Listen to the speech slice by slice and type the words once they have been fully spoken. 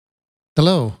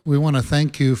Hello, we want to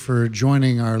thank you for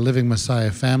joining our Living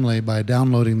Messiah family by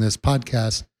downloading this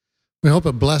podcast. We hope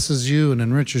it blesses you and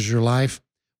enriches your life.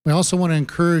 We also want to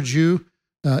encourage you,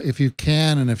 if you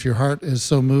can and if your heart is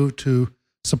so moved, to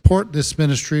support this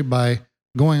ministry by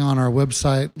going on our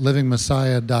website,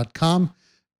 livingmessiah.com,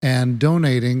 and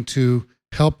donating to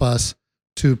help us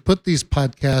to put these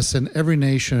podcasts in every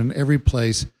nation, every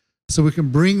place, so we can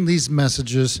bring these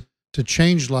messages to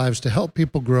change lives, to help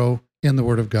people grow in the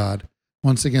Word of God.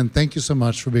 Once again, thank you so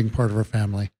much for being part of our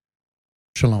family.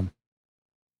 Shalom.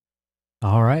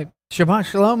 All right. Shabbat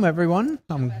shalom, everyone.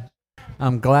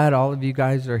 I'm glad all of you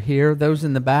guys are here. Those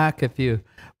in the back, if you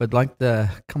would like to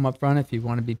come up front, if you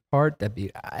want to be part, that'd be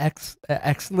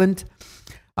excellent.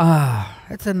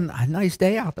 It's a nice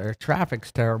day out there.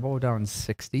 Traffic's terrible, down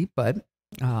 60, but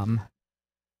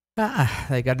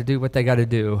they got to do what they got to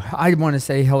do. I want to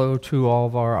say hello to all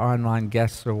of our online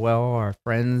guests as well, our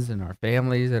friends and our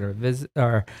families that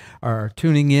are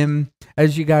tuning in.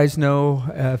 As you guys know,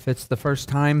 if it's the first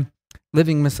time,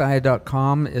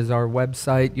 livingmessiah.com is our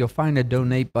website. You'll find a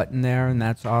donate button there, and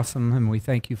that's awesome. And we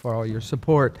thank you for all your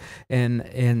support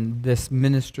in this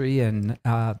ministry and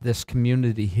this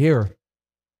community here.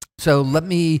 So let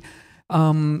me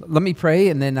pray,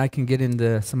 and then I can get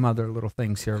into some other little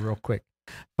things here real quick.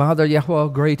 Father,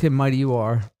 Yahweh, great and mighty you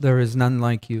are. There is none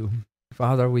like you.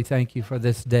 Father, we thank you for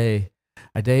this day,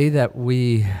 a day that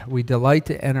we delight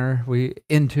to enter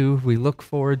into, we look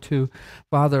forward to.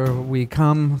 Father, we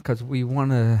come because we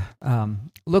want to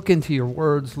look into your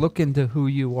words, look into who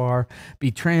you are,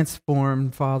 be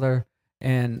transformed, Father.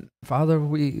 And Father,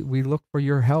 we look for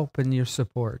your help and your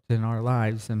support in our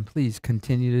lives, and please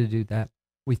continue to do that.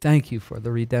 We thank you for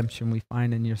the redemption we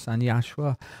find in your Son,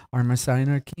 Yahshua, our Messiah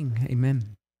and our King.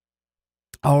 Amen.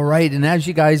 All right, and as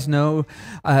you guys know,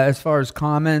 as far as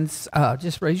comments,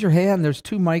 just raise your hand. There's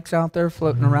 2 mics out there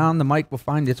floating around. The mic will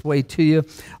find its way to you.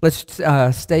 Let's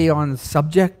stay on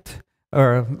subject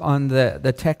or on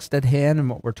the text at hand and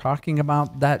what we're talking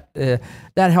about. That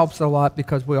helps a lot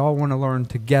because we all want to learn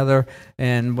together.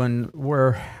 And when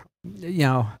we're,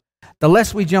 the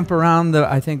less we jump around,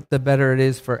 I think the better it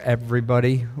is for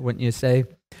everybody, wouldn't you say?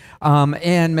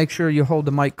 And make sure you hold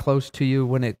the mic close to you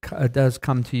when it does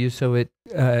come to you so it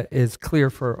is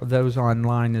clear for those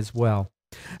online as well.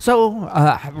 So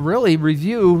really,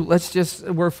 review,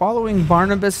 we're following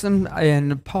Barnabas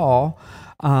and Paul,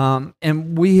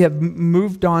 and we have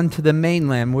moved on to the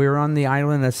mainland. We were on the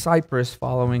island of Cyprus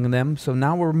following them, so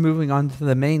now we're moving on to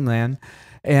the mainland,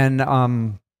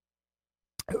 and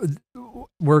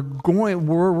where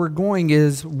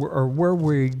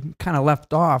we kind of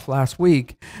left off last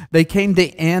week. They came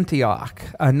to Antioch,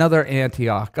 another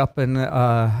Antioch up in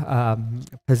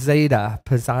Pisidia.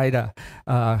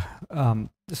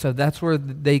 So that's where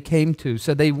they came to.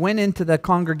 So they went into the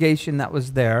congregation that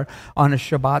was there on a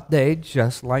Shabbat day,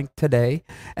 just like today,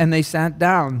 and they sat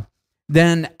down.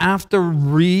 Then after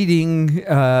reading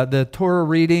the Torah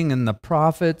reading and the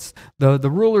prophets,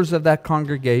 the rulers of that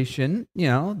congregation,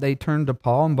 they turned to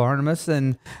Paul and Barnabas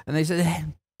and they said, "Hey,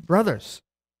 brothers,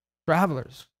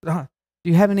 travelers, do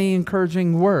you have any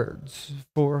encouraging words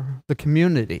for the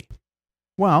community?"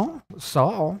 Well,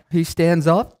 Saul, he stands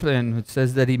up and it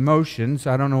says that he motions.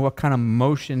 I don't know what kind of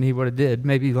motion he would have did.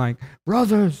 Maybe like,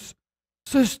 "Brothers,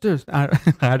 sisters,"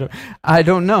 I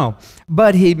don't know,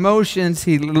 but he motions.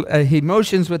 He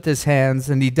motions with his hands,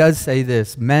 and he does say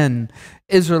this: "Men,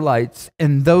 Israelites,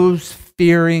 and those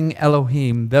fearing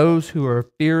Elohim, those who are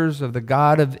fearers of the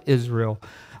God of Israel,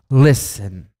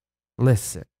 listen."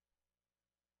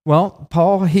 Well,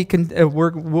 Paul,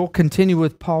 we'll continue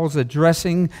with Paul's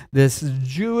addressing this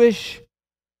Jewish,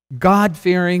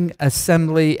 God-fearing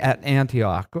assembly at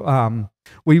Antioch.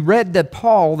 We read that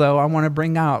Paul, though, I want to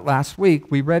bring out last week,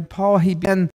 he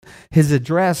began his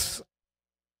address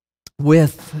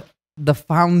with the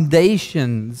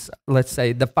foundations, let's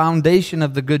say, the foundation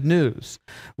of the good news,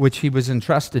 which he was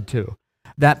entrusted to.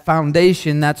 That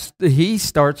foundation, he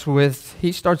starts with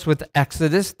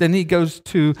Exodus, then he goes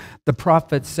to the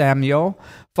prophet Samuel.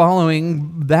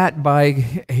 Following that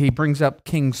he brings up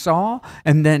King Saul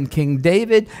and then King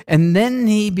David, and then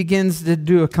he begins to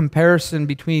do a comparison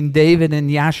between David and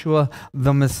Yahshua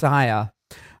the Messiah.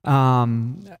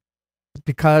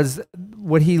 Because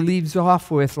what he leaves off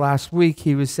with last week,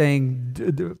 he was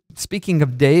saying, speaking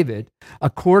of David,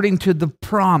 according to the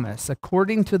promise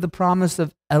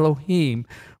of Elohim,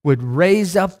 would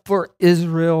raise up for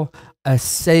Israel a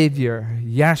Savior,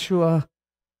 Yahshua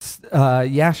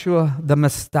the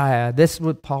Messiah. This is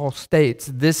what Paul states.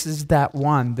 This is that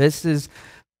one. This is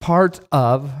part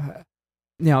of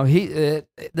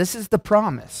this is the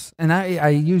promise. And I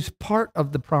use part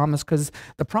of the promise because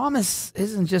the promise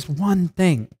isn't just one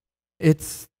thing.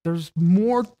 There's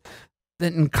more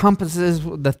that encompasses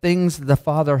the things the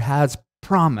Father has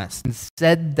promised and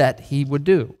said that he would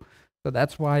do. So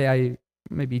that's why I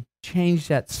maybe change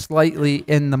that slightly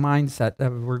in the mindset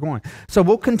that we're going. So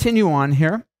we'll continue on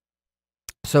here.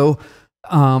 So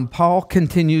Paul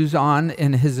continues on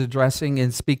in his addressing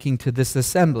and speaking to this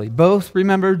assembly. Both,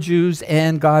 remember, Jews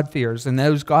and God-fearers. And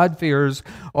those God-fearers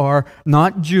are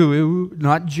not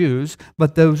Jews,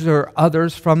 but those are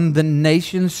others from the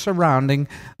nations surrounding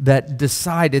that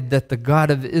decided that the God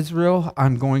of Israel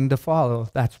I'm going to follow.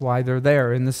 That's why they're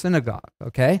there in the synagogue,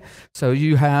 okay? So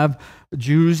you have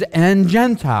Jews and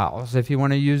Gentiles, if you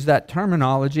want to use that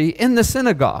terminology, in the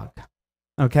synagogue,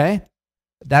 okay?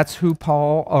 That's who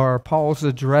Paul's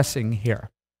addressing here.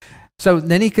 So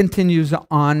then he continues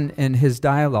on in his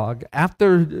dialogue.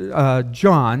 After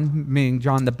John, meaning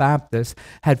John the Baptist,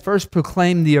 had first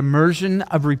proclaimed the immersion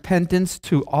of repentance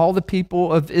to all the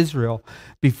people of Israel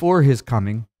before his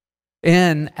coming,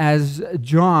 and as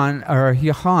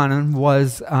Yohanan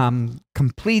was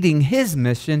completing his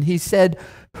mission, he said,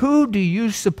 "Who do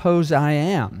you suppose I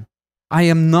am? I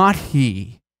am not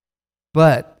he,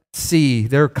 but see,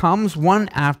 there comes one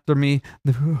after me,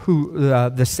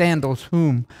 the sandals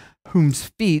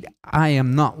whose feet I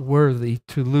am not worthy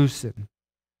to loosen.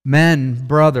 Men,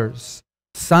 brothers,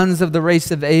 sons of the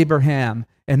race of Abraham,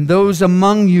 and those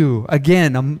among you,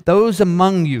 again, those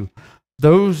among you,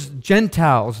 those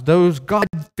Gentiles, those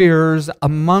God-fearers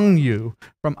among you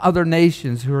from other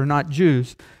nations who are not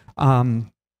Jews,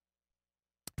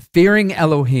 fearing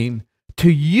Elohim, to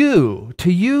you,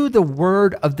 the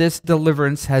word of this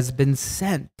deliverance has been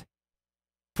sent.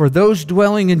 For those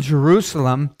dwelling in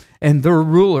Jerusalem and their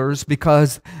rulers,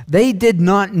 because they did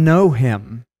not know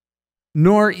him,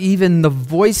 nor even the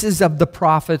voices of the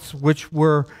prophets which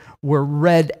were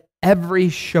read every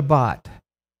Shabbat,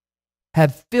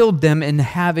 have filled them in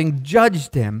having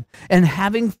judged him, and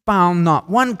having found not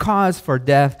one cause for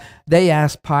death, they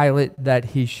asked Pilate that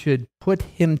he should put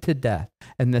him to death.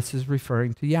 And this is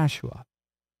referring to Yeshua.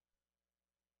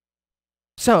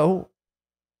 So,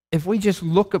 if we just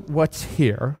look at what's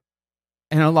here,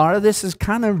 and a lot of this is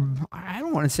kind of, I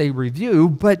don't want to say review,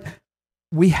 but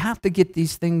we have to get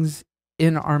these things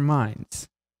in our minds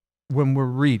when we're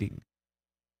reading.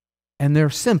 And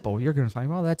they're simple. You're going to say,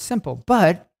 well, that's simple.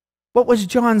 But what was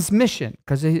John's mission?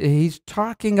 Because he's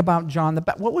talking about John the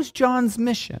Baptist. What was John's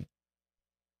mission?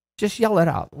 Just yell it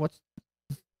out.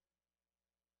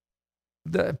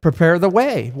 Prepare the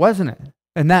way, wasn't it?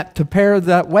 And that to prepare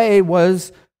that way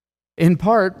was, in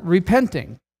part,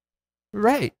 repenting.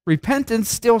 Right. Repentance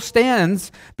still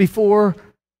stands before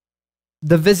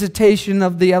the visitation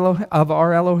of of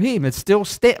our Elohim. It still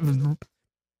stands,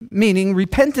 meaning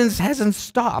repentance hasn't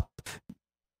stopped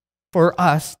for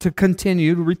us to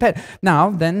continue to repent.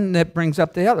 Now, then that brings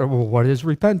up the other. Well, what is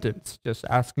repentance? Just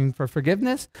asking for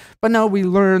forgiveness? But no, we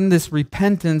learn this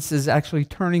repentance is actually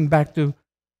turning back to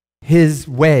his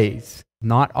ways.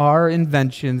 Not our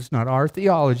inventions, not our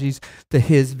theologies, to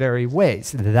his very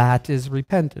ways. That is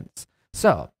repentance.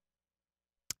 So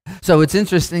it's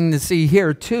interesting to see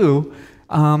here too,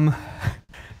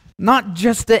 not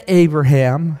just to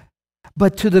Abraham,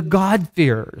 but to the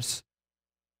God-fearers,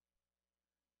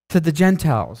 to the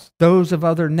Gentiles, those of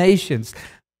other nations.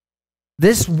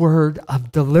 This word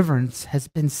of deliverance has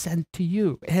been sent to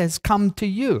you. It has come to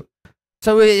you.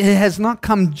 So it has not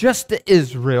come just to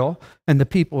Israel and the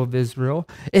people of Israel.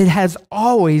 It has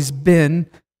always been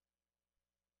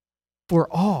for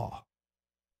all,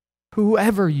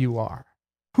 whoever you are,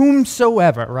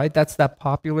 whomsoever, right? That's that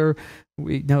popular,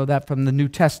 we know that from the New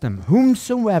Testament.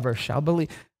 Whomsoever shall believe.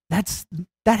 That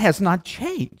has not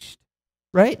changed,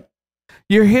 right?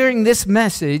 You're hearing this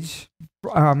message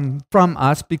from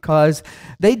us because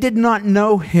they did not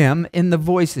know him in the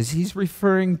voices. He's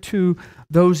referring to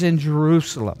those in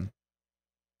Jerusalem.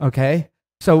 Okay?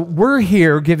 So we're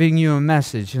here giving you a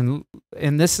message, and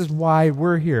this is why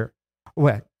we're here.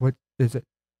 What is it?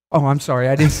 Oh, I'm sorry,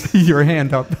 I didn't see your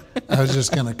hand up. I was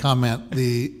just going to comment.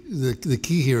 The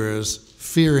key here is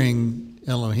fearing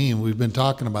Elohim. We've been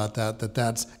talking about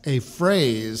that's a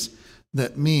phrase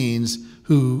that means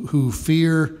who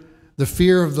fear the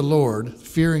fear of the Lord,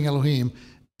 fearing Elohim,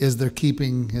 is they're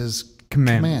keeping his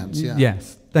commands. Yeah.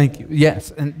 Yes, thank you.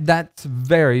 Yes, and that's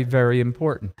very, very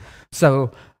important.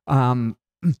 So, to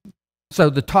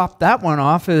top that one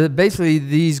off, basically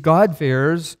these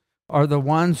God-fearers are the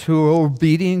ones who are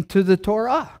obedient to the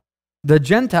Torah. The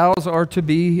Gentiles are to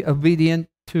be obedient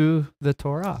to the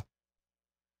Torah.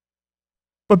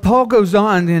 But Paul goes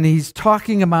on and he's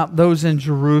talking about those in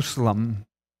Jerusalem,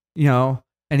 and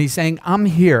he's saying, I'm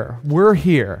here. We're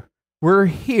here. We're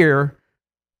here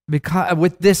because,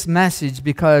 with this message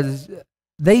because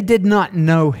they did not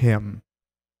know him.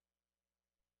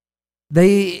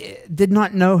 They did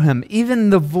not know him. Even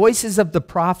the voices of the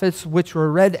prophets, which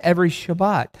were read every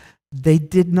Shabbat, they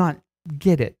did not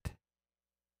get it.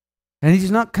 And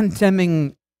he's not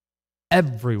condemning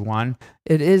everyone.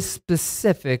 It is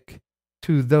specific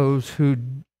to those who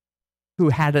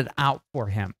had it out for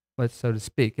him, so to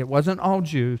speak. It wasn't all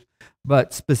Jews,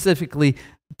 but specifically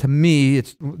to me,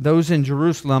 it's those in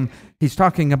Jerusalem. He's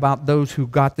talking about those who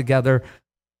got together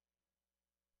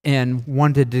and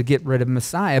wanted to get rid of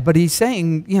Messiah. But he's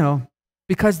saying,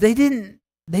 because they didn't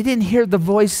hear the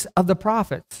voice of the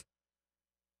prophets.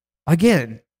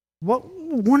 Again,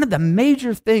 one of the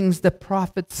major things the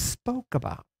prophets spoke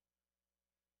about,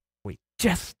 we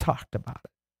just talked about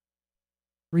it.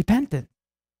 Repentance.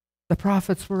 The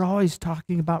prophets were always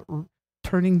talking about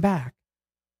turning back.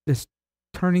 This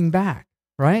turning back,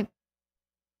 right?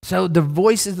 So the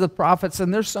voices of the prophets,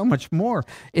 and there's so much more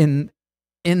in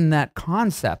that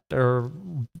concept, or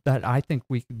that I think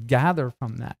we could gather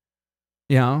from that.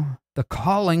 The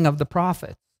calling of the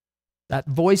prophets, that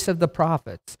voice of the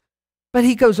prophets. But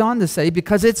he goes on to say,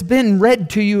 because it's been read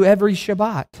to you every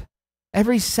Shabbat,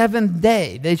 every seventh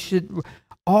day.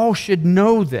 All should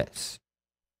know this.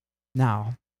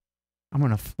 Now, I'm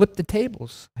going to flip the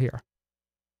tables here.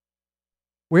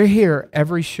 We're here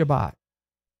every Shabbat,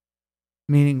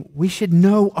 meaning we should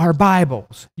know our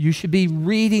Bibles. You should be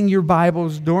reading your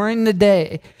Bibles during the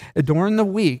day, during the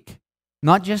week,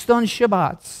 not just on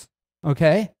Shabbats,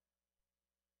 okay?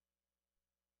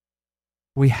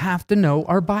 We have to know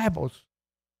our Bibles.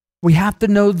 We have to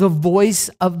know the voice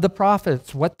of the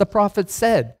prophets, what the prophets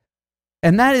said.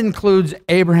 And that includes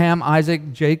Abraham,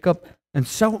 Isaac, Jacob. And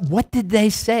so what did they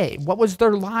say? What was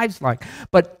their lives like?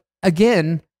 But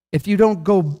again, if you don't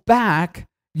go back,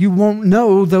 you won't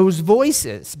know those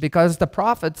voices, because the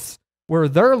prophets, where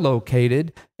they're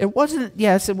located, it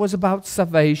was about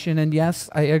salvation. And yes,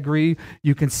 I agree,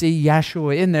 you can see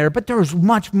Yeshua in there, but there's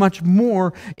much, much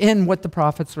more in what the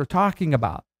prophets were talking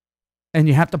about. And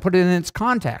you have to put it in its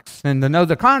context. And to know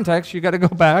the context, you got to go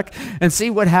back and see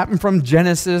what happened from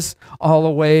Genesis all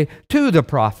the way to the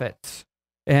prophets.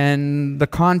 And the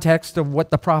context of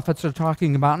what the prophets are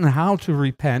talking about and how to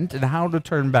repent and how to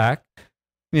turn back,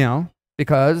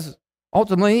 because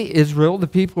ultimately Israel, the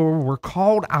people were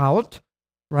called out,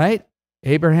 right?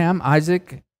 Abraham,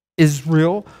 Isaac,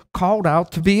 Israel, called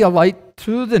out to be a light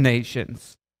to the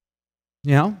nations,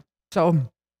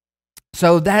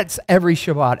 So that's every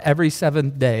Shabbat, every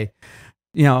seventh day,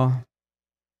 And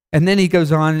then he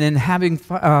goes on, and having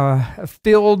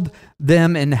filled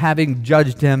them and having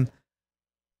judged him,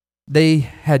 they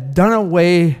had done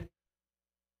away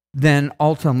then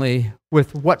ultimately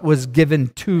with what was given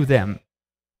to them.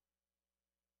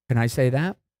 Can I say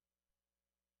that?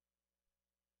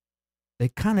 They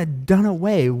kind of done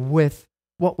away with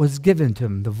what was given to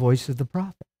them, the voice of the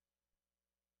prophet.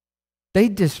 They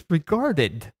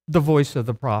disregarded the voice of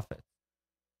the prophet.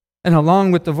 And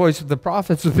along with the voice of the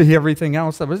prophets would be everything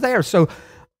else that was there. So,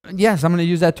 yes, I'm going to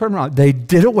use that term wrong. They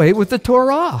did away with the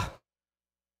Torah.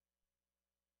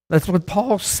 That's what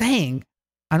Paul's saying.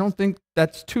 I don't think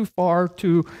that's too far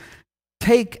to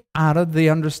take out of the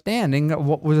understanding of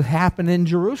what was happening in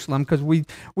Jerusalem, because we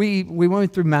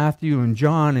went through Matthew and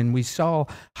John, and we saw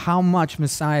how much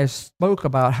Messiah spoke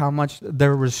about, how much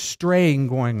there was straying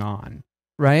going on,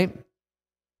 right?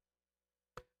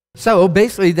 So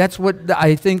basically, that's what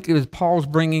I think is Paul's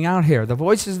bringing out here. The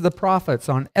voices of the prophets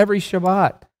on every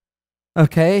Shabbat,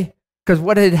 okay? Because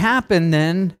what had happened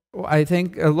then, I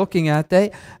think, looking at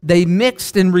they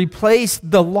mixed and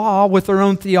replaced the law with their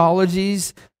own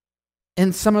theologies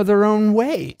in some of their own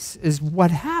ways, is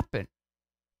what happened.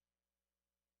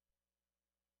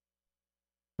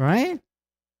 Right?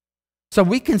 So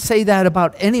we can say that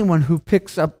about anyone who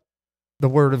picks up the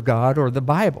Word of God or the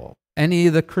Bible, any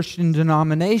of the Christian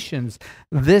denominations.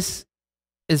 This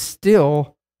is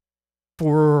still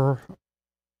for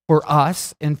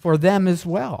us and for them as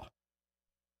well.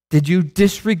 Did you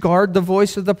disregard the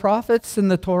voice of the prophets and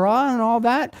the Torah and all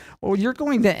that? Well, you're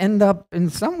going to end up in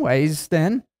some ways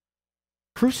then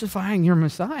crucifying your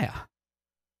Messiah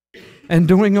and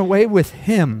doing away with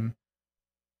him.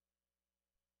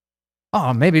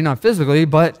 Oh, maybe not physically,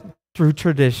 but through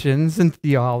traditions and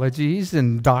theologies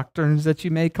and doctrines that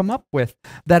you may come up with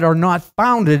that are not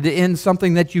founded in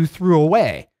something that you threw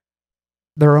away.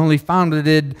 They're only founded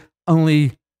in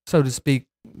so to speak,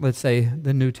 let's say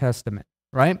the New Testament,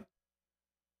 right?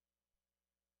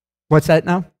 What's that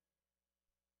now?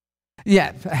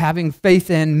 Yeah, having faith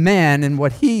in man and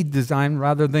what he designed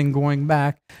rather than going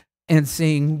back and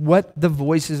seeing what the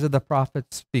voices of the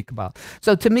prophets speak about.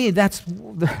 So to me,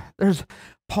 there's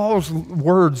Paul's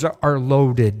words are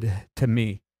loaded to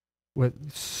me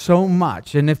with so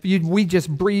much. And if we just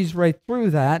breeze right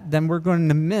through that, then we're going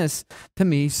to miss, to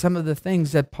me, some of the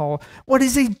things that what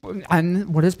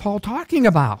is Paul talking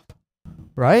about,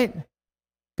 right?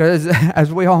 Because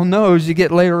as we all know, as you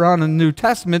get later on in the New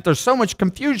Testament, there's so much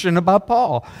confusion about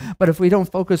Paul. But if we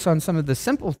don't focus on some of the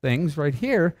simple things right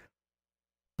here,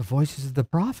 the voices of the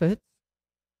prophets,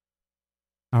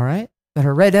 all right, that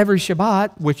are read every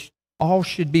Shabbat, which all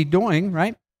should be doing,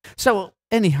 right? So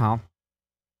anyhow,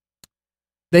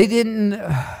 they didn't,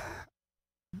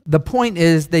 the point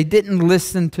is they didn't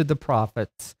listen to the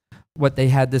prophets, what they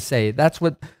had to say. That's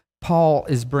what Paul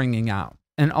is bringing out.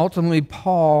 And ultimately,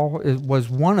 Paul was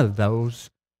one of those,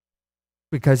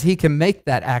 because he can make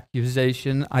that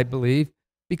accusation, I believe,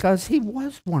 because he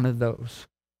was one of those.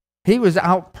 He was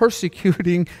out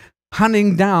persecuting,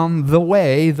 hunting down the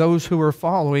way those who were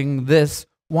following this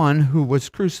one who was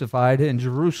crucified in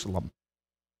Jerusalem,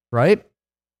 right?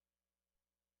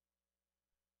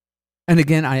 And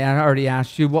again, I already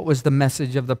asked you, what was the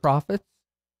message of the prophets?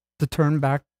 To turn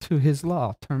back to his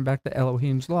law, turn back to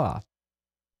Elohim's law.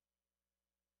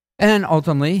 And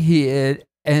ultimately, it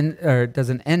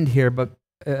doesn't end here, but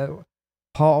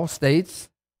Paul states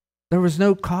there was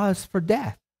no cause for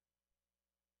death.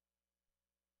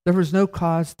 There was no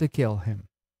cause to kill him.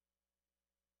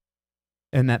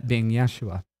 And that being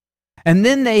Yeshua. And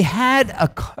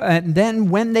then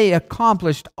when they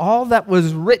accomplished all that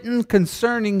was written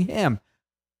concerning him,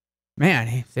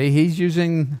 man, he's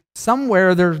using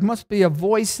somewhere, there must be a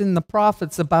voice in the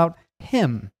prophets about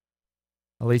him.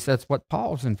 At least that's what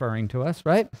Paul's inferring to us,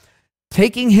 right?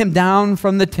 Taking him down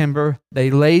from the timber, they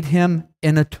laid him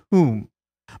in a tomb.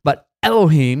 But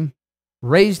Elohim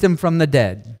raised him from the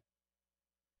dead.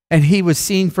 And he was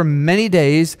seen for many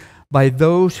days by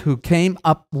those who came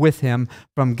up with him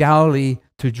from Galilee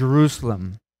to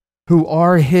Jerusalem, who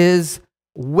are his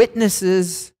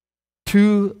witnesses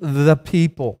to the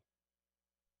people.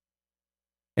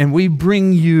 And we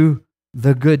bring you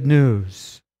the good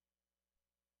news,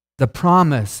 the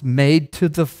promise made to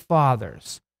the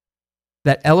fathers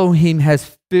that Elohim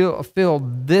has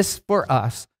filled this for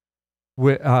us,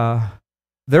 with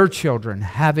their children,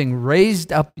 having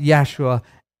raised up Yeshua,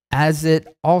 as it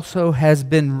also has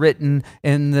been written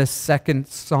in the second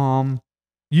psalm,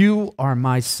 "You are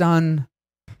my son,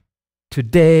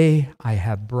 today I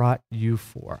have brought you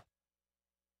forth."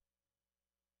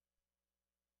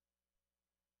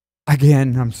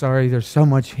 Again, I'm sorry, there's so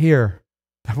much here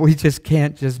that we just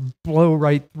can't just blow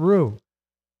right through.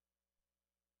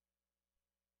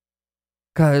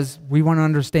 Because we want to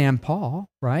understand Paul,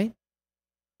 right?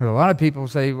 A lot of people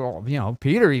say, well,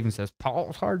 Peter even says,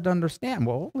 Paul's hard to understand.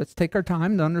 Well, let's take our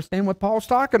time to understand what Paul's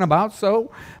talking about,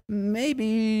 so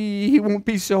maybe he won't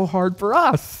be so hard for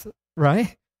us,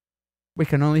 right? We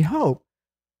can only hope.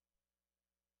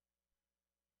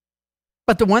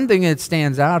 But the one thing that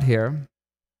stands out here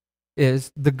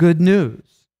is the good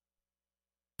news.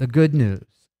 The good news.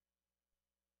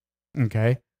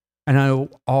 Okay? I know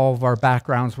all of our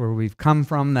backgrounds where we've come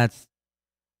from, that's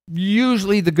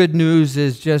usually the good news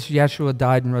is just Yeshua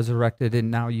died and resurrected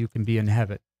and now you can be in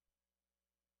heaven.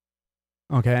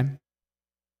 Okay?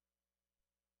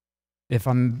 If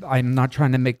I'm not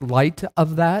trying to make light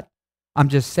of that. I'm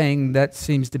just saying that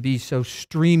seems to be so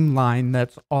streamlined,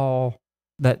 that's all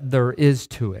that there is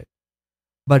to it.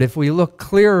 But if we look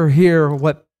clearer here,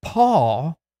 what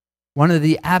Paul, one of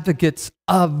the advocates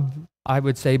of, I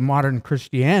would say, modern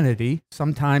Christianity,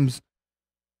 sometimes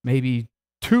maybe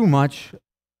too much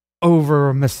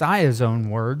over Messiah's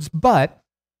own words, but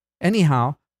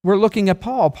anyhow, we're looking at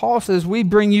Paul. Paul says, we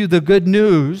bring you the good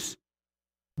news,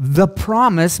 the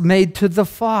promise made to the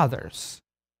fathers.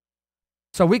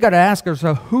 So we got to ask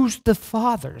ourselves, who's the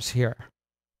fathers here?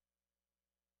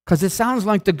 Because it sounds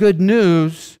like the good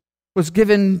news was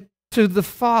given to the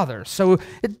fathers. So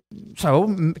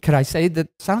could I say that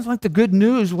sounds like the good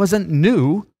news wasn't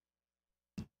new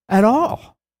at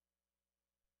all?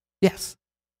 Yes.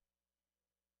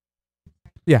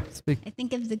 Yeah, speak. I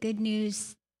think of the good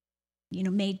news,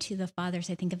 made to the fathers.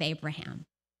 I think of Abraham.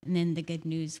 And then the good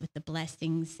news with the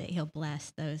blessings that he'll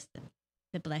bless those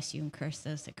that bless you and curse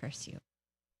those that curse you.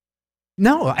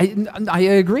 No, I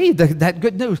agree, that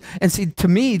good news. And see, to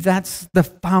me, that's the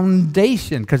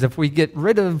foundation, because if we get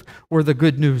rid of where the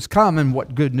good news come and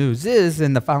what good news is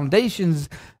and the foundations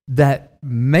that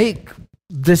make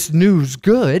this news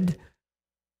good,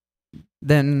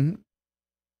 then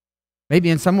maybe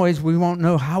in some ways we won't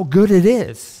know how good it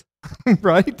is.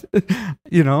 right?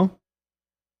 You know?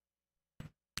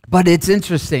 But it's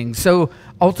interesting. So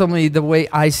ultimately, the way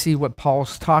I see what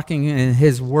Paul's talking in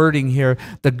his wording here,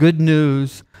 the good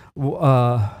news,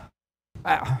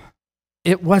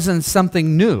 it wasn't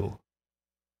something new.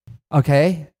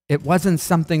 Okay? It wasn't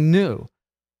something new.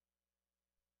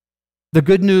 The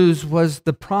good news was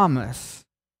the promise.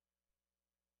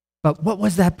 But what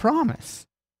was that promise?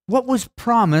 What was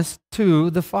promised to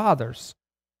the fathers?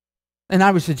 And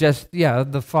I would suggest,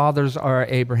 the fathers are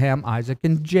Abraham, Isaac,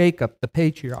 and Jacob, the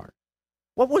patriarch.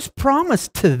 What was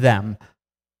promised to them?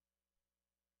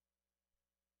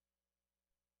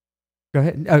 Go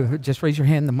ahead. Just raise your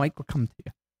hand. The mic will come to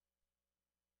you.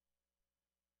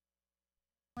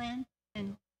 Land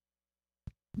and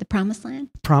the promised land?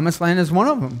 Promised land is one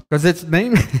of them because it's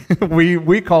named,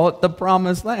 we call it the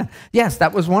promised land. Yes,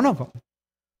 that was one of them.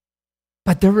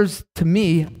 But there was, to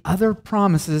me, other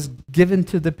promises given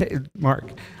to the,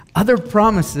 other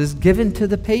promises given to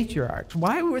the patriarchs.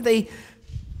 Why were they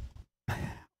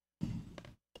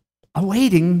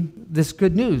awaiting this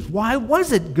good news? Why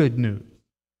was it good news?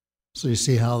 So you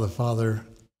see how the Father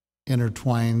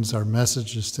intertwines our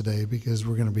messages today, because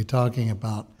we're going to be talking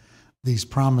about these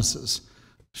promises.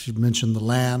 She mentioned the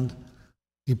land.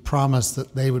 He promised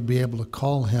that they would be able to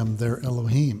call him their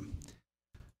Elohim,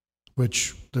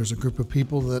 which there's a group of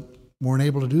people that weren't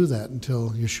able to do that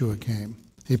until Yeshua came.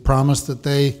 He promised that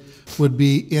they would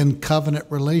be in covenant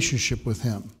relationship with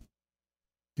him.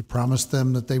 He promised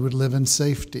them that they would live in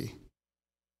safety.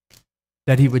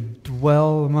 That he would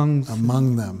dwell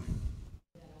among them.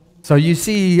 So you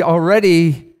see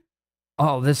already,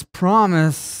 this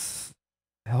promise,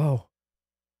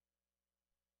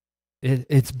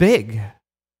 it's big.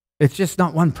 It's just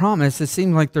not one promise. It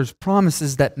seems like there's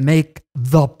promises that make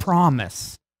the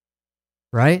promise,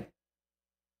 right?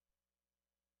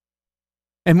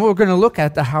 And we're going to look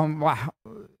at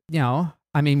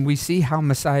we see how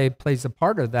Messiah plays a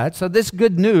part of that. So this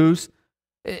good news,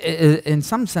 in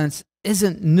some sense,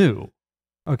 isn't new,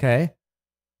 okay?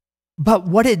 But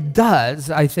what it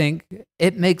does, I think,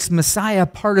 it makes Messiah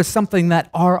part of something that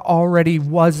already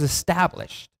was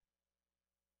established.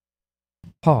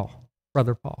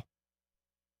 Brother Paul.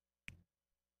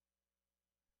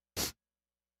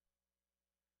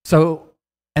 So,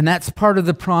 and that's part of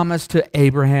the promise to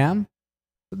Abraham,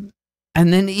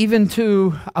 and then even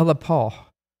to Paul.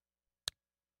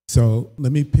 So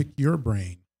let me pick your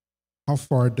brain. How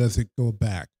far does it go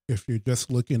back? If you're just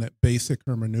looking at basic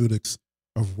hermeneutics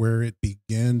of where it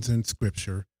begins in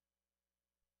Scripture,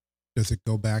 does it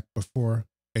go back before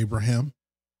Abraham?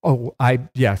 I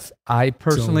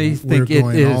personally think we're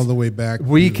going it is all the way back.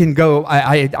 We can go.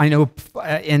 I know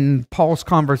in Paul's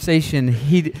conversation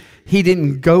he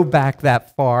didn't go back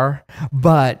that far,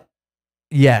 but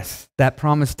yes, that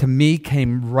promise to me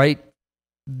came right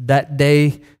that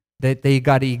day that they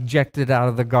got ejected out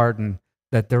of the garden.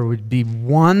 That there would be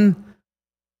one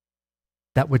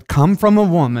that would come from a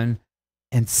woman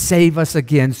and save us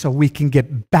again, so we can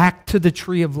get back to the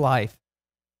tree of life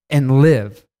and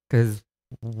live, because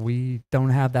we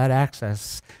don't have that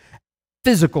access,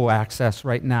 physical access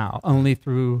right now, only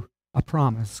through a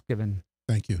promise given.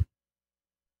 Thank you.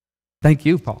 Thank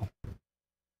you, Paul.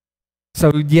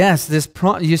 So yes,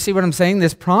 you see what I'm saying?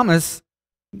 This promise,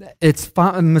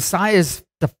 Messiah's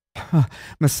the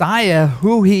Messiah,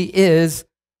 who he is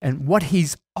and what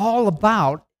he's all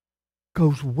about,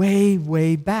 goes way,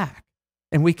 way back.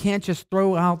 And we can't just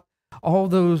throw out all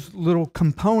those little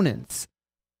components.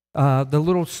 The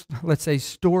little, let's say,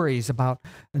 stories about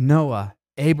Noah,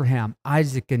 Abraham,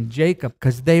 Isaac, and Jacob,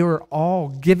 because they were all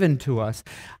given to us.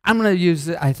 I'm going to use,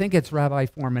 I think it's Rabbi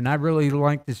Foreman. I really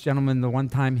like this gentleman. The one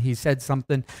time he said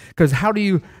something, because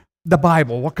the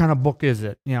Bible, what kind of book is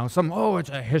it? It's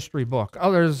a history book.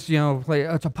 Others,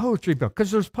 it's a poetry book,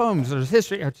 because there's poems, there's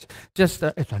history. It's just,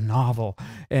 it's a novel,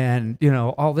 and,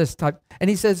 all this type. And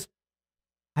he says,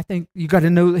 I think you got to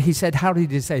know, he said, how did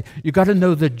he say? You got to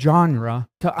know the genre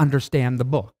to understand the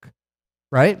book,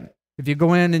 right? If you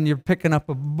go in and you're picking up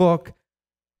a book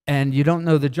and you don't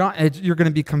know the genre, you're going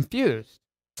to be confused.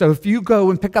 So if you go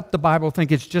and pick up the Bible, think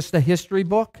it's just a history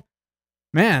book,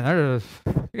 man, you're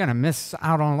going to miss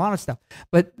out on a lot of stuff.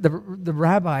 But the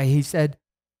rabbi, he said,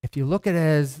 if you look at it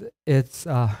as it's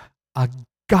a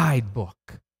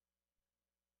guidebook,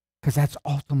 because that's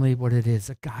ultimately what it is,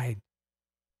 a guide.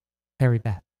 Harry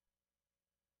Beth.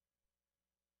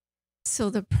 So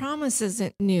the promise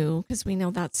isn't new, because we know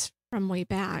that's from way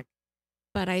back.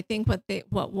 But I think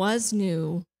what was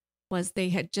new was they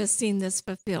had just seen this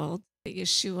fulfilled, that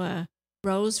Yeshua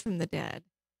rose from the dead,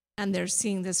 and they're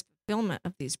seeing this fulfillment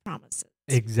of these promises.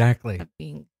 Exactly. Of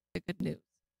being the good news.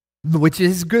 which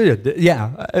is good.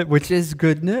 Yeah, which is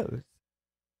good news.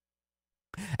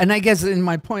 And I guess in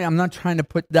my point, I'm not trying to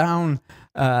put down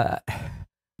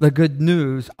the good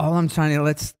news. All I'm trying to,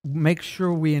 let's make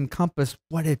sure we encompass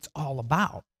what it's all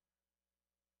about,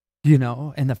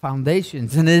 and the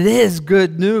foundations. And it is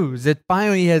good news. It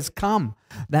finally has come.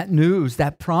 That news,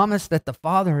 that promise that the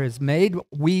Father has made,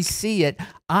 we see it.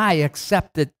 I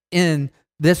accept it in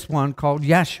this one called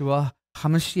Yeshua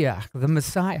HaMashiach, the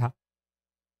Messiah.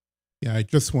 Yeah, I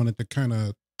just wanted to kind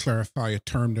of clarify a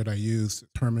term that I use,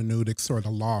 hermeneutics or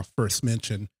the law first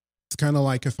mentioned. It's kind of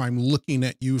like if I'm looking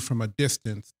at you from a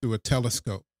distance through a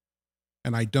telescope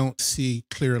and I don't see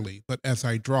clearly, but as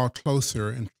I draw closer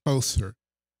and closer,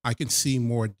 I can see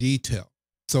more detail.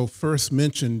 So first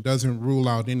mention doesn't rule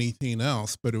out anything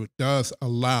else, but it does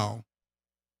allow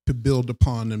to build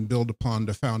upon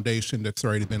the foundation that's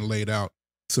already been laid out.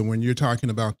 So when you're talking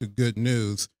about the good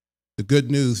news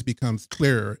becomes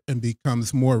clearer and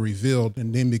becomes more revealed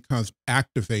and then becomes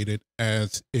activated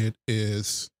as it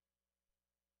is,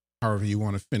 however you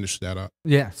want to finish that up.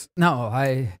 Yes. No,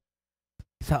 I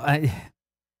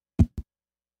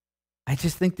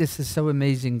just think this is so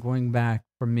amazing going back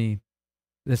for me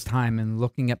this time and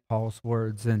looking at Paul's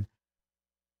words. And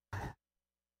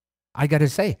I got to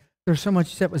say, there's so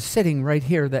much that was sitting right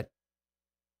here that,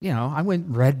 I went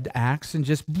read Acts and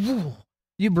just,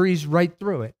 you breezed right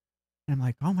through it. And I'm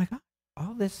like, oh my God,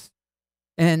 all this.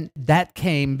 And that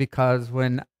came because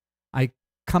when I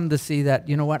come to see that,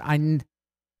 what,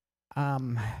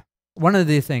 one of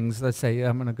the things, let's say,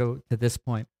 I'm going to go to this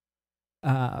point.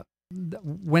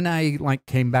 When I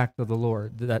came back to the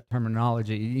Lord, that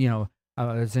terminology, I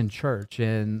was in church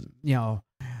and,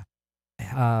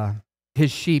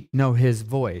 his sheep know his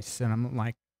voice. And I'm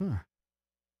like,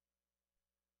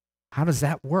 how does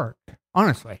that work?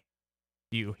 Honestly,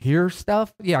 do you hear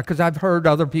stuff? Yeah, because I've heard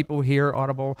other people hear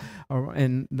audible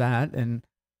and that, and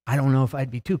I don't know if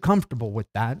I'd be too comfortable with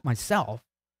that myself,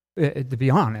 to be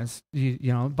honest,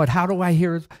 but how do I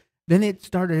hear? Then it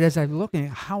started as I'm looking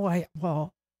at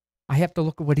I have to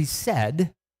look at what he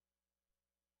said.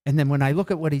 And then when I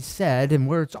look at what he said and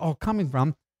where it's all coming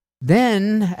from,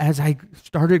 then as I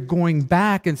started going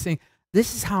back and saying,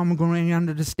 this is how I'm going to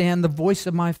understand the voice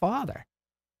of my Father.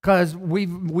 Because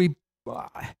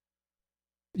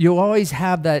you always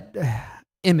have that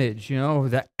image,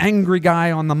 the angry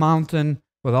guy on the mountain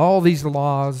with all these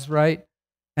laws, right?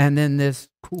 And then this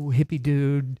cool hippie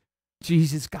dude,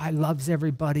 Jesus guy loves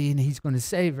everybody and he's going to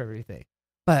save everything.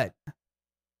 But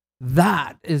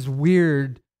that is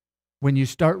weird when you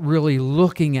start really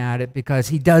looking at it, because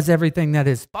he does everything that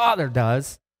his Father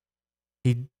does.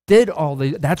 He did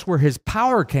that's where his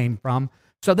power came from.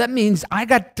 So that means I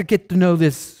got to get to know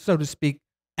this, so to speak,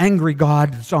 angry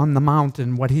God that's on the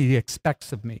mountain, what he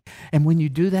expects of me. And when you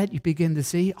do that, you begin to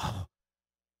see, oh,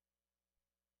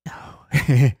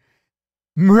 no,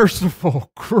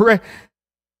 merciful,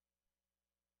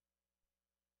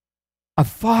 a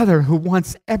Father who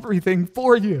wants everything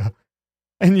for you.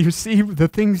 And you see the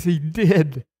things he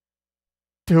did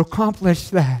to accomplish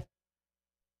that.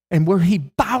 And where he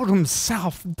bowed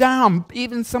himself down,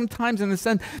 even sometimes in a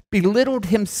sense, belittled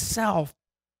himself.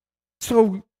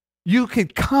 So you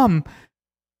could come,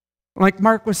 like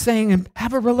Mark was saying, and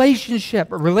have a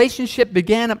relationship. A relationship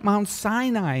began at Mount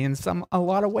Sinai in a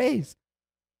lot of ways.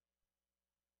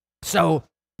 So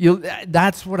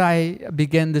that's what I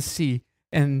began to see.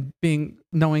 And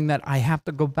knowing that I have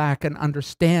to go back and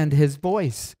understand his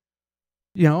voice.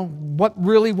 What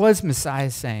really was Messiah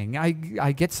saying?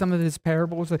 I get some of his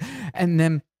parables, and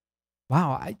then,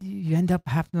 you end up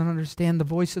having to understand the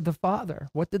voice of the Father.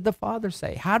 What did the Father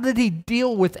say? How did he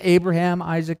deal with Abraham,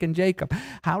 Isaac, and Jacob?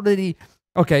 How did he?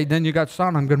 Okay, then you got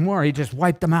Sodom and Gomorrah. He just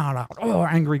wiped them out. Oh,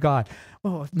 angry God.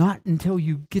 Well, not until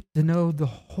you get to know the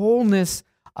wholeness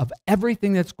of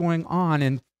everything that's going on,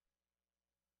 and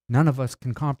none of us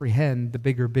can comprehend the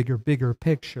bigger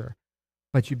picture.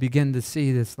 But you begin to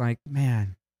see this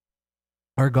man,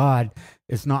 our God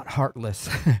is not heartless.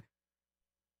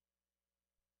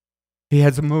 He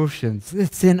has emotions.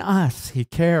 It's in us. He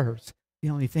cares. The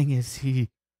only thing is he's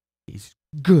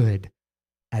good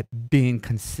at being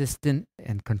consistent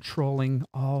and controlling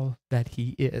all that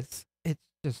he is. It's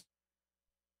just,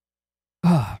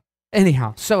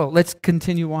 anyhow, so let's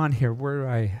continue on here where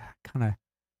I kind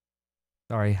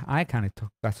of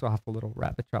took us off a little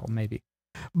rabbit trail maybe.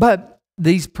 But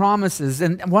these promises,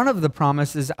 and one of the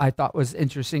promises I thought was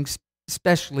interesting,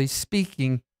 especially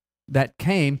speaking, that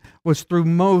came was through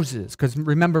Moses. Because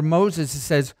remember, Moses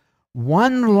says,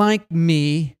 one like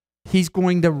me, he's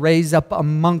going to raise up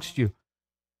amongst you.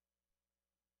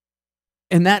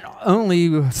 And that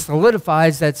only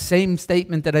solidifies that same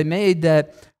statement that I made,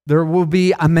 that there will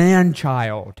be a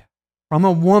man-child from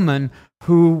a woman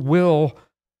who will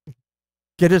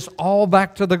get us all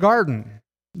back to the garden.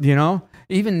 You know,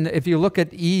 even if you look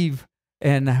at Eve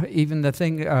and even the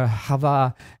thing,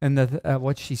 Hava, and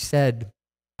what she said,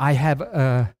 I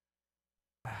have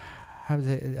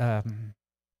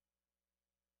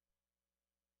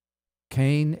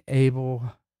Cain, Abel,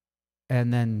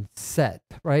 and then Seth,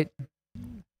 right?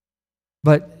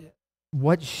 But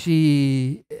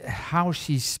how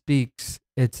she speaks,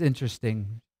 it's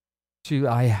interesting.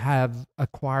 I have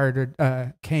acquired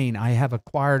Cain. I have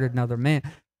acquired another man.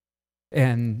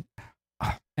 And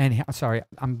anyhow, sorry,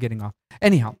 I'm getting off.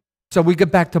 Anyhow, so we get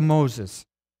back to Moses.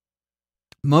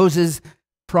 Moses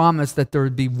promised that there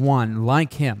would be one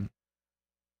like him.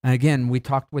 And again, we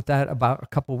talked with that about a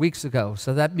couple weeks ago.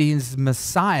 So that means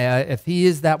Messiah, if he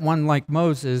is that one like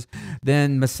Moses,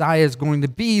 then Messiah is going to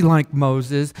be like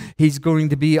Moses. He's going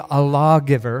to be a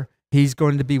lawgiver. He's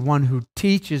going to be one who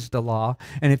teaches the law.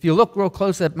 And if you look real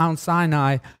close at Mount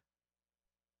Sinai,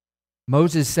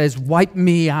 Moses says, wipe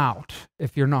me out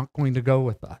if you're not going to go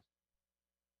with us.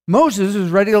 Moses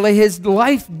was ready to lay his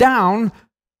life down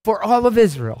for all of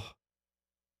Israel.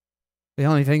 The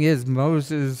only thing is,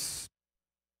 Moses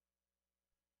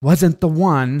wasn't the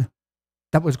one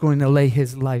that was going to lay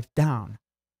his life down.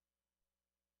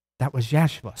 That was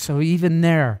Yeshua. So even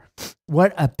there,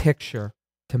 what a picture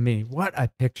to me. What a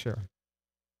picture.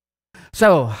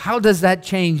 So how does that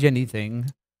change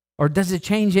anything? Or does it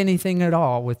change anything at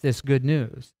all with this good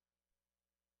news?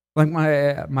 Like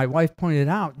my wife pointed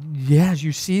out, yes,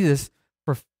 you see this,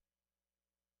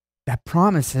 that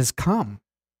promise has come.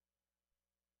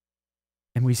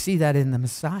 And we see that in the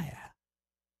Messiah.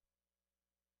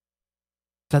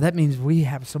 So that means we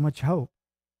have so much hope.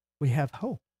 We have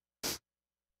hope.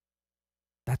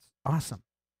 That's awesome.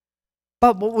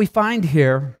 But what we find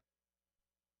here,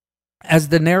 as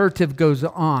the narrative goes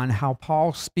on, how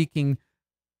Paul's speaking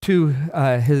to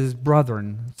his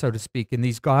brethren, so to speak, in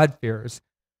these God-fearers,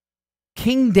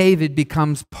 King David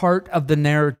becomes part of the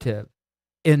narrative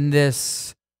in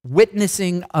this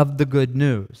witnessing of the good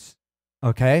news.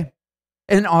 Okay?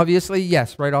 And obviously,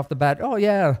 yes, right off the bat, oh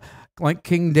yeah, like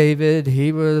King David,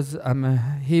 he was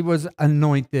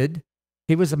anointed.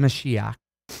 He was a Mashiach,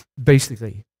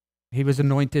 basically. He was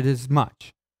anointed as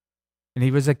much. And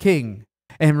he was a king.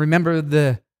 And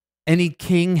remember, any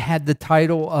king had the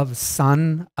title of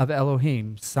son of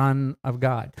Elohim, son of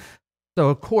God. So,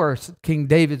 of course, King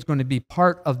David's going to be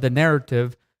part of the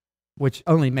narrative, which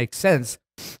only makes sense.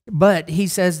 But he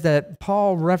says that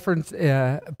Paul is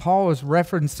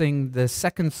referencing the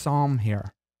second psalm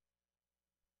here.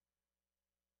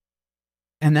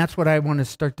 And that's what I want to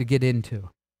start to get into.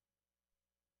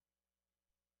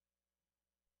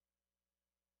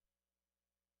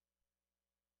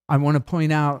 I want to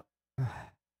point out,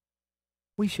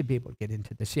 we should be able to get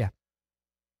into this, yeah.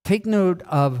 Take note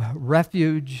of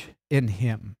refuge in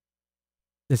him.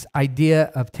 This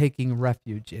idea of taking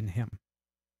refuge in him.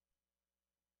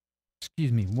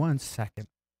 Excuse me 1 second.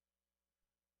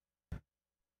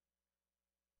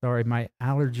 Sorry, my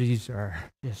allergies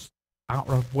are just out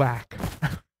of whack.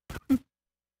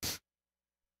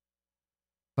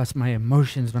 Plus my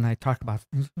emotions when I talk about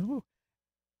things.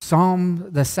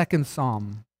 The second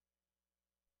psalm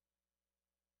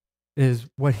is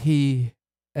what he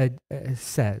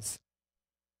says.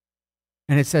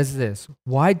 And it says this: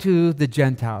 why do the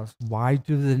Gentiles, why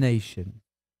do the nation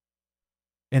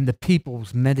and the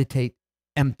peoples meditate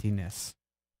emptiness?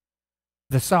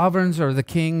 The sovereigns or the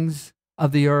kings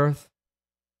of the earth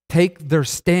take their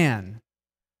stand.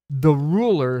 The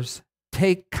rulers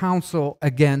take counsel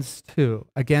against who?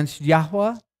 Against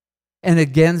Yahweh and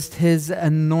against his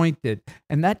anointed.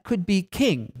 And that could be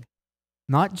king,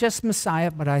 not just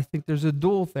Messiah, but I think there's a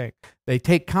dual thing. They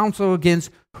take counsel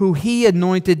against who he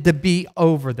anointed to be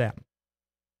over them,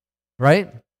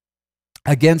 right?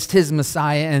 Against his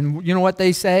Messiah. And you know what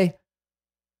they say?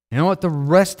 You know what the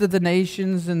rest of the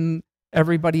nations and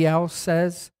everybody else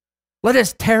says? Let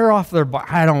us tear off their body.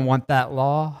 I don't want that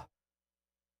law.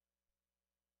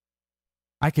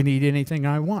 I can eat anything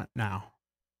I want now.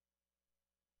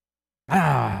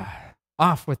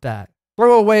 Off with that.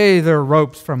 Throw away their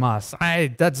ropes from us.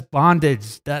 That's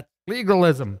bondage. That's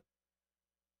legalism.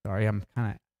 Sorry, I'm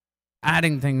kind of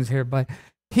adding things here, but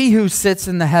he who sits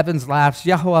in the heavens laughs.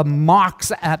 Yahweh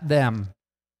mocks at them.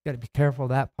 You got to be careful of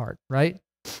that part, right?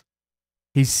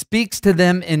 He speaks to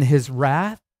them in his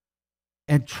wrath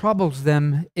and troubles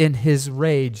them in his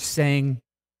rage, saying,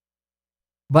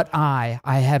 but I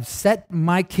have set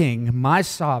my king, my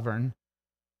sovereign,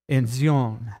 in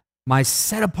Zion, my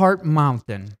set-apart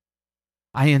mountain.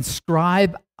 I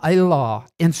inscribe a law,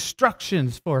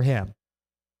 instructions for him.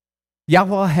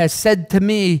 Yahweh has said to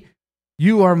me,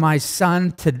 you are my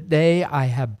son. Today I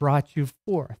have brought you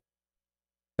forth.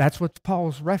 That's what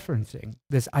Paul's referencing,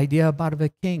 this idea about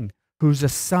a king who's a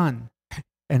son.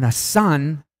 And a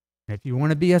son, if you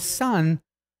want to be a son,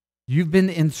 you've been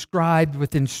inscribed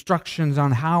with instructions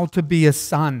on how to be a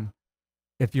son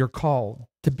if you're called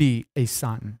to be a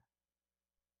son.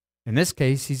 In this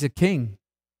case, he's a king.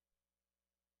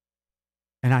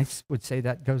 And I would say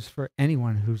that goes for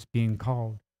anyone who's being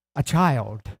called a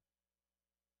child.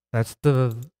 That's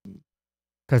because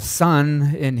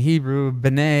son in Hebrew,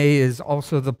 b'nai, is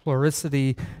also the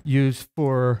pluricity used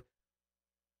for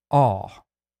all.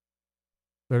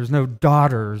 There's no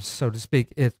daughters, so to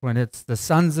speak. When it's the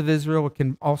sons of Israel, it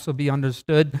can also be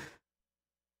understood,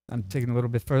 I'm taking a little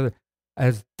bit further,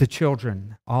 as the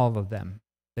children, all of them.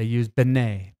 They use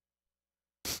b'nai.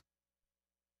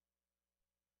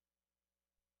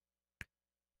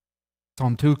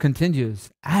 Psalm 2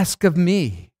 continues, ask of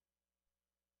me.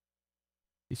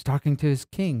 He's talking to his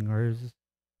king or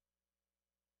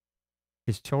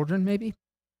his children maybe.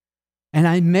 And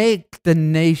I make the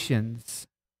nations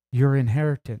your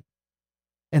inheritance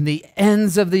and the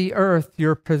ends of the earth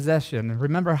your possession.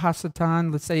 Remember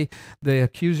Hasatan, let's say the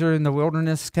accuser in the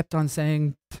wilderness kept on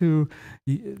saying to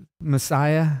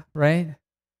Messiah, right?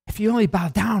 If you only bow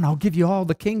down, I'll give you all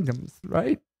the kingdoms,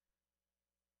 right?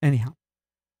 Anyhow.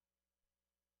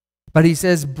 But he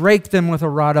says, break them with a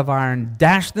rod of iron,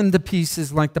 dash them to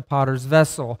pieces like the potter's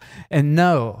vessel. And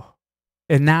now,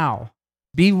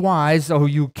 be wise, O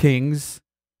you kings,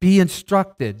 be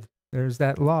instructed. There's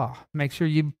that law. Make sure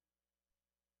you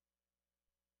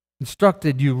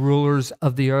instructed, you rulers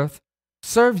of the earth.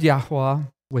 Serve Yahweh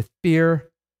with fear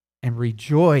and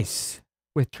rejoice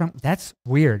with trembling. That's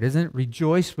weird, isn't it?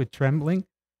 Rejoice with trembling.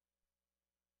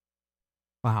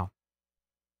 Wow.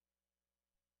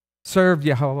 Serve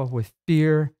Yahweh with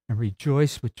fear and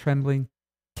rejoice with trembling.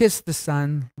 Kiss the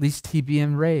Son, lest he be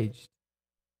enraged,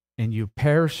 and you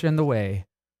perish in the way,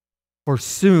 for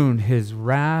soon his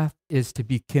wrath is to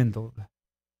be kindled.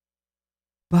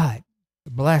 But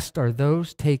blessed are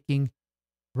those taking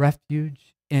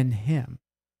refuge in him,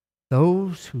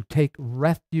 those who take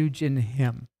refuge in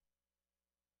him.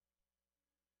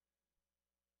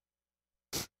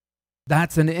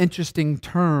 That's an interesting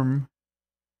term,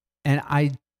 and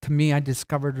to me, I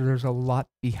discovered there's a lot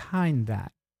behind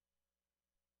that.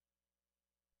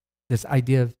 This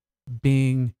idea of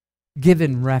being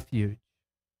given refuge.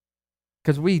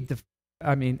 Because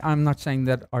I'm not saying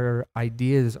that our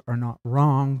ideas are not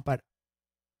wrong, but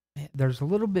there's a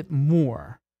little bit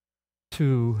more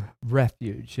to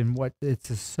refuge and what it's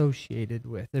associated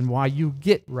with and why you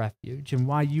get refuge and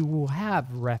why you will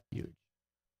have refuge.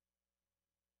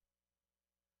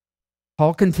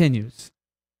 Paul continues.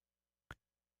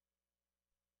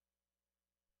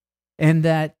 And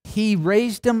that he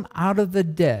raised him out of the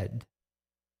dead,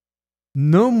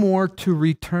 no more to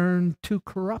return to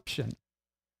corruption.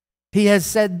 He has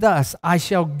said thus, I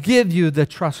shall give you the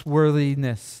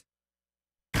trustworthiness,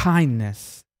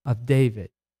 kindness of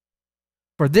David.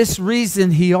 For this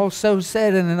reason, he also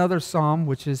said in another psalm,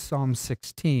 which is Psalm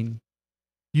 16,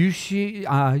 you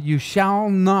shall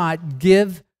not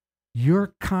give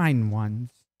your kind ones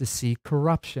to see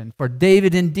corruption. For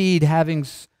David indeed, having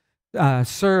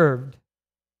served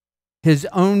his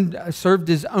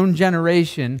own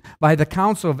generation by the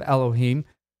counsel of Elohim,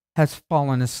 has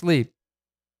fallen asleep,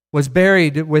 was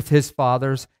buried with his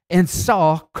fathers, and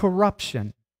saw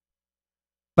corruption.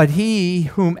 But he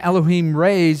whom Elohim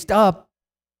raised up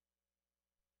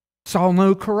saw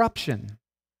no corruption.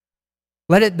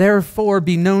 Let it therefore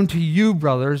be known to you,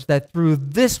 brothers, that through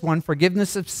this one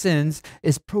forgiveness of sins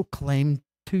is proclaimed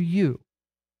to you.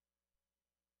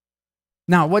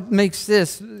 Now, what makes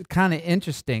this kind of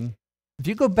interesting, if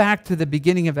you go back to the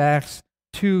beginning of Acts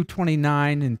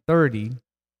 2:29 and 30,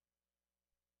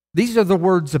 these are the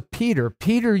words of Peter.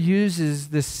 Peter uses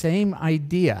the same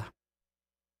idea.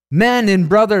 Men and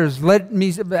brothers, let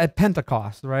me, at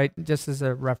Pentecost, right? Just as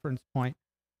a reference point,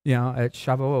 at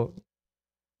Shavuot.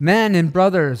 Men and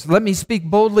brothers, let me speak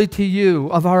boldly to you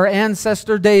of our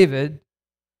ancestor David,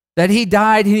 that he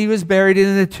died and he was buried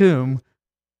in a tomb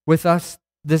with us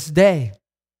this day.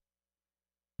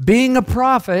 Being a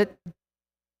prophet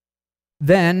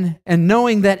then, and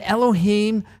knowing that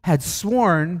Elohim had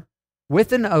sworn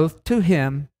with an oath to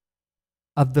him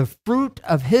of the fruit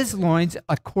of his loins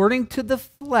according to the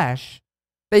flesh.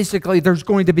 Basically, there's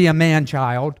going to be a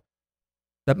man-child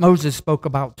that Moses spoke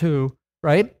about too,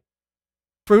 right?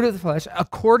 fruit of the flesh,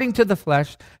 according to the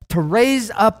flesh, to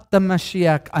raise up the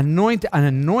Mashiach, an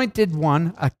anointed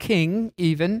one, a king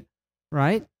even,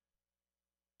 right?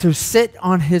 To sit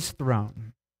on his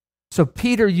throne. So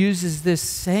Peter uses this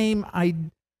same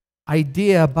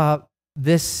idea about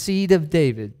this seed of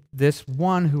David, this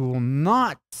one who will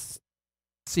not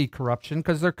see corruption,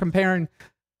 because they're comparing,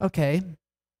 okay,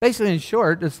 basically in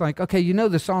short, it's like, okay, you know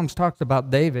the Psalms talks about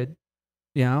David,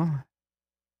 you know,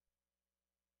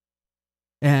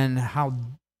 and how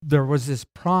there was this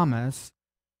promise.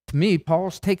 To me,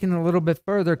 Paul's taking it a little bit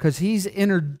further because he's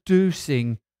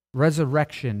introducing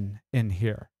resurrection in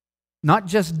here, not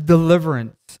just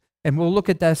deliverance. And we'll look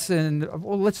at this, and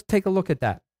well, let's take a look at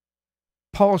that.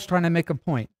 Paul's trying to make a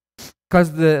point.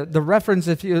 Because the reference,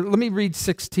 let me read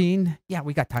 16. Yeah,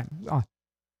 we got time.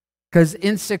 Because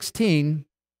in 16,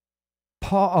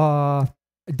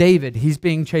 David, he's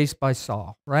being chased by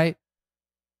Saul, right?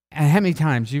 And how many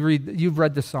times you've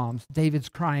read the Psalms? David's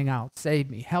crying out, "Save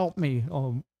me, help me,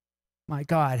 oh my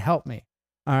God, help me."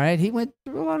 All right, he went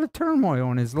through a lot of turmoil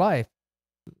in his life.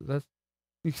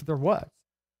 There was.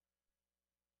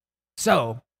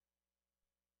 So,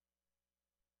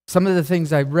 some of the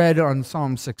things I read on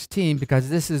Psalm 16, because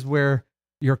this is where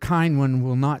your kind one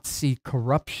will not see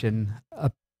corruption,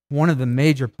 one of the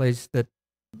major places that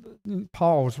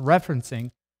Paul was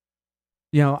referencing.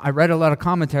 You know, I read a lot of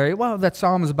commentary. Well, that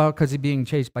psalm is about because he's being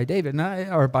chased by David,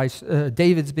 or by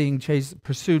David's being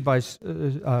pursued by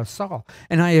Saul.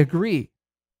 And I agree.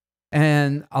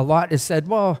 And a lot is said,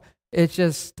 well, it's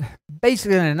just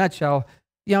basically in a nutshell,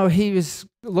 you know, he was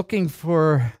looking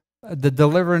for the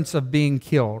deliverance of being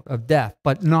killed, of death,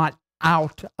 but not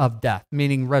out of death,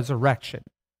 meaning resurrection,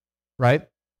 right?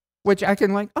 Which I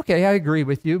can okay, I agree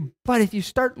with you. But if you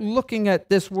start looking at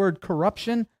this word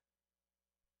corruption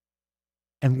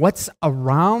and what's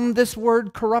around this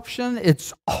word corruption,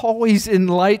 it's always in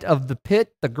light of the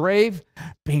pit, the grave,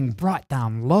 being brought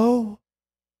down low.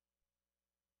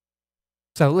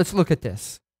 So let's look at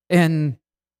this. And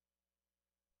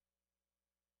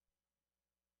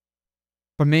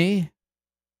for me,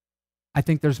 I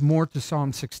think there's more to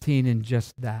Psalm 16 than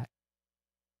just that.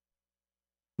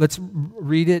 Let's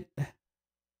read it,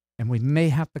 and we may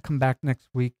have to come back next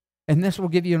week. And this will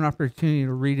give you an opportunity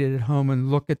to read it at home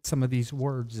and look at some of these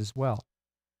words as well.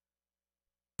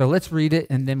 So let's read it,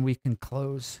 and then we can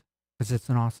close, because it's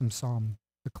an awesome psalm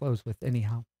to close with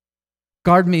anyhow.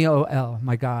 Guard me, O El,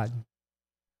 my God,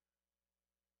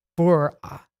 for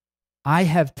I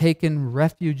have taken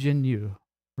refuge in you.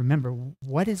 Remember,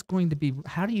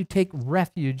 how do you take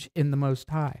refuge in the Most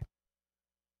High?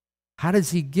 How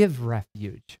does he give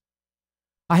refuge?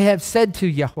 I have said to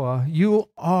Yahweh, you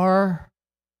are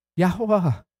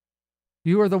Yahweh.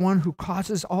 You are the one who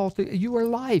causes all things. You are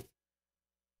life.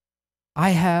 I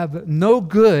have no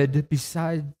good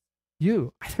beside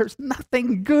you. There's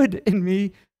nothing good in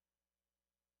me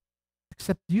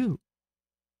except you.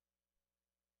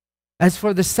 As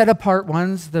for the set-apart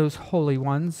ones, those holy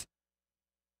ones,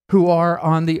 who are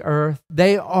on the earth,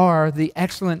 they are the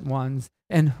excellent ones,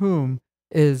 in whom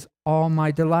is all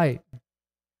my delight.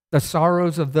 The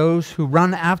sorrows of those who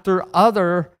run after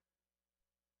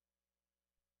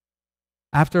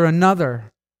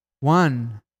another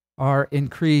one are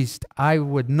increased. I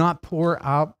would not pour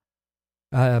out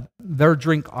their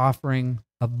drink offering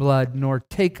of blood, nor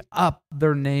take up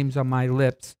their names on my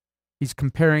lips. He's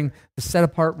comparing the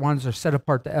set-apart ones are set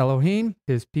apart to Elohim,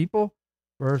 his people,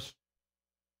 versus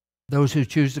those who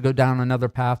choose to go down another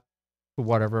path to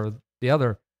whatever the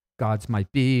other gods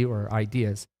might be or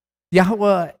ideas.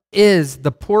 Yahweh is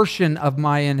the portion of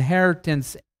my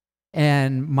inheritance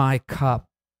and my cup.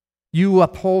 You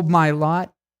uphold my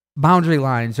lot. Boundary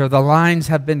lines, or the lines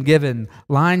have been given.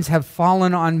 Lines have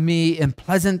fallen on me in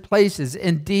pleasant places.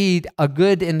 Indeed, a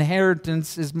good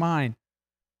inheritance is mine.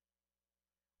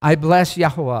 I bless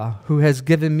Yahweh, who has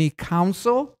given me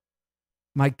counsel.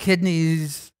 My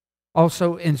kidneys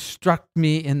also instruct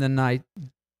me in the night.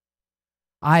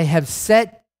 I have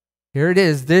set, here it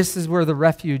is, this is where the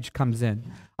refuge comes in.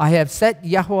 I have set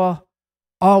Yahweh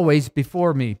always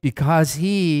before me, because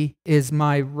he is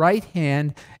my right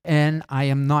hand, and I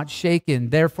am not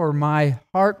shaken. Therefore my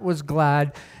heart was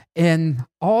glad, and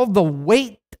all the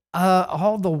weight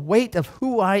of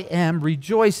who I am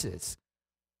rejoices.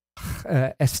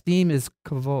 Esteem is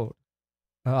kavod.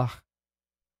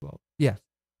 Yes.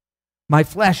 My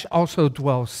flesh also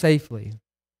dwells safely,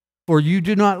 for you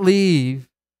do not leave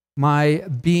my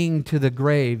being to the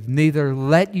grave, neither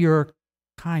let your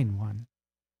kind one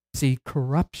see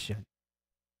corruption.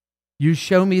 You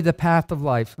show me the path of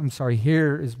life. I'm sorry,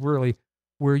 here is really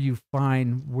where you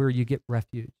get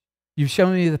refuge. You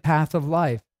show me the path of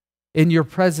life. In your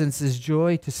presence is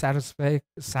joy to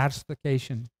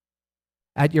satisfaction.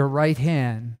 At your right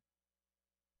hand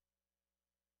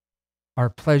are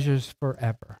pleasures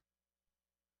forever.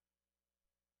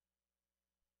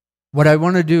 What I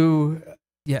want to do,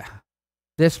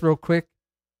 this real quick.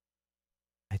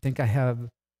 I think I have,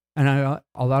 and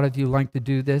a lot of you like to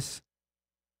do this.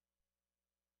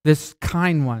 This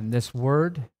kind one, this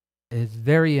word, is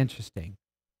very interesting.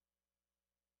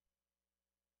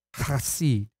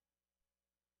 Chassid.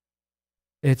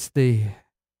 It's the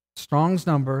Strong's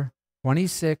number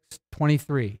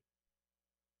 2623.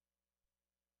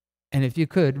 And if you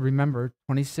could remember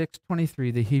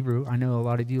 2623, the Hebrew, I know a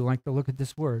lot of you like to look at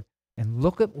this word, and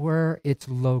look at where it's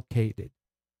located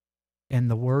and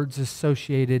the words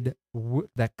associated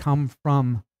that come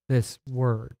from this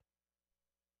word.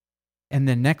 And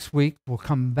then next week we'll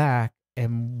come back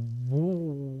and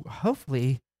we'll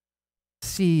hopefully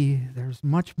see there's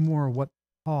much more what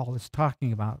Paul is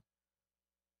talking about.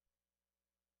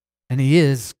 And he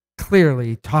is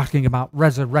clearly talking about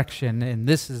resurrection, and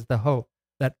this is the hope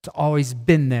that's always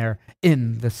been there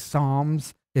in the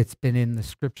Psalms. It's been in the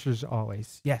scriptures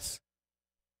always. Yes.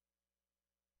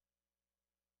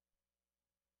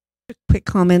 A quick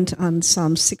comment on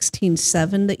Psalm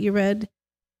 16:7 that you read.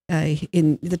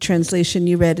 In the translation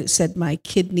you read, it said, "My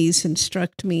kidneys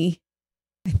instruct me."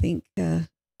 I think I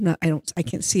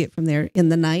can't see it from there. In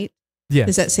the night. Yes.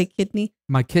 Does that say kidney?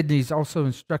 My kidneys also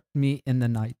instruct me in the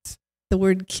nights. The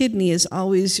word kidney is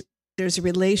always, there's a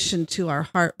relation to our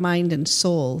heart, mind, and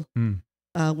soul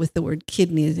with the word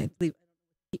kidney. I believe,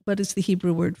 what is the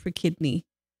Hebrew word for kidney?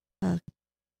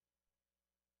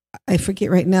 I forget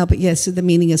right now, but yes, so the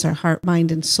meaning is our heart, mind,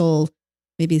 and soul.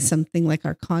 Maybe something like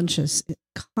our conscience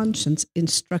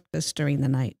instruct us during the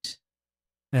night.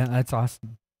 Yeah, that's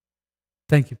awesome.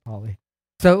 Thank you, Polly.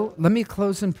 So let me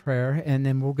close in prayer, and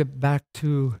then we'll get back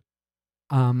to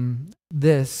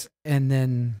this, and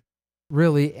then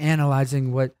really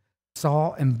analyzing what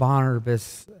Saul and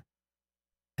Barnabas,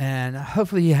 and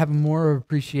hopefully you have more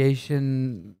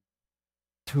appreciation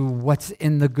to what's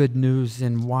in the good news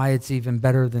and why it's even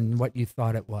better than what you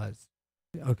thought it was.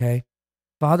 Okay?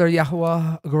 Father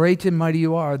Yahweh, great and mighty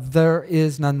you are. There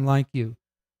is none like you.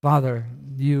 Father,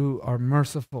 you are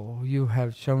merciful. You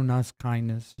have shown us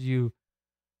kindness.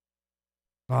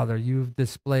 Father, you've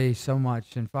displayed so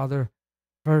much. And Father,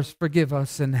 first forgive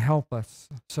us and help us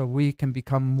so we can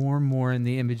become more and more in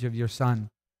the image of your Son.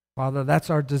 Father, that's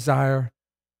our desire.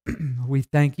 We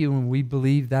thank you and we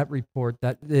believe that report,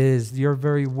 that is your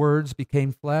very words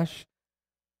became flesh,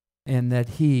 and that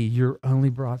he, your only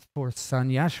brought forth Son,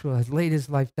 Yeshua, has laid his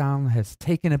life down, has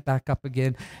taken it back up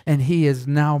again, and he is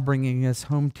now bringing us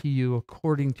home to you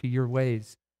according to your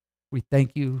ways. We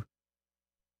thank you.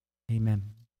 Amen.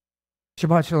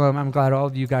 Shabbat Shalom. I'm glad all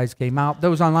of you guys came out.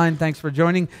 Those online, thanks for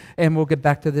joining, and we'll get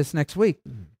back to this next week.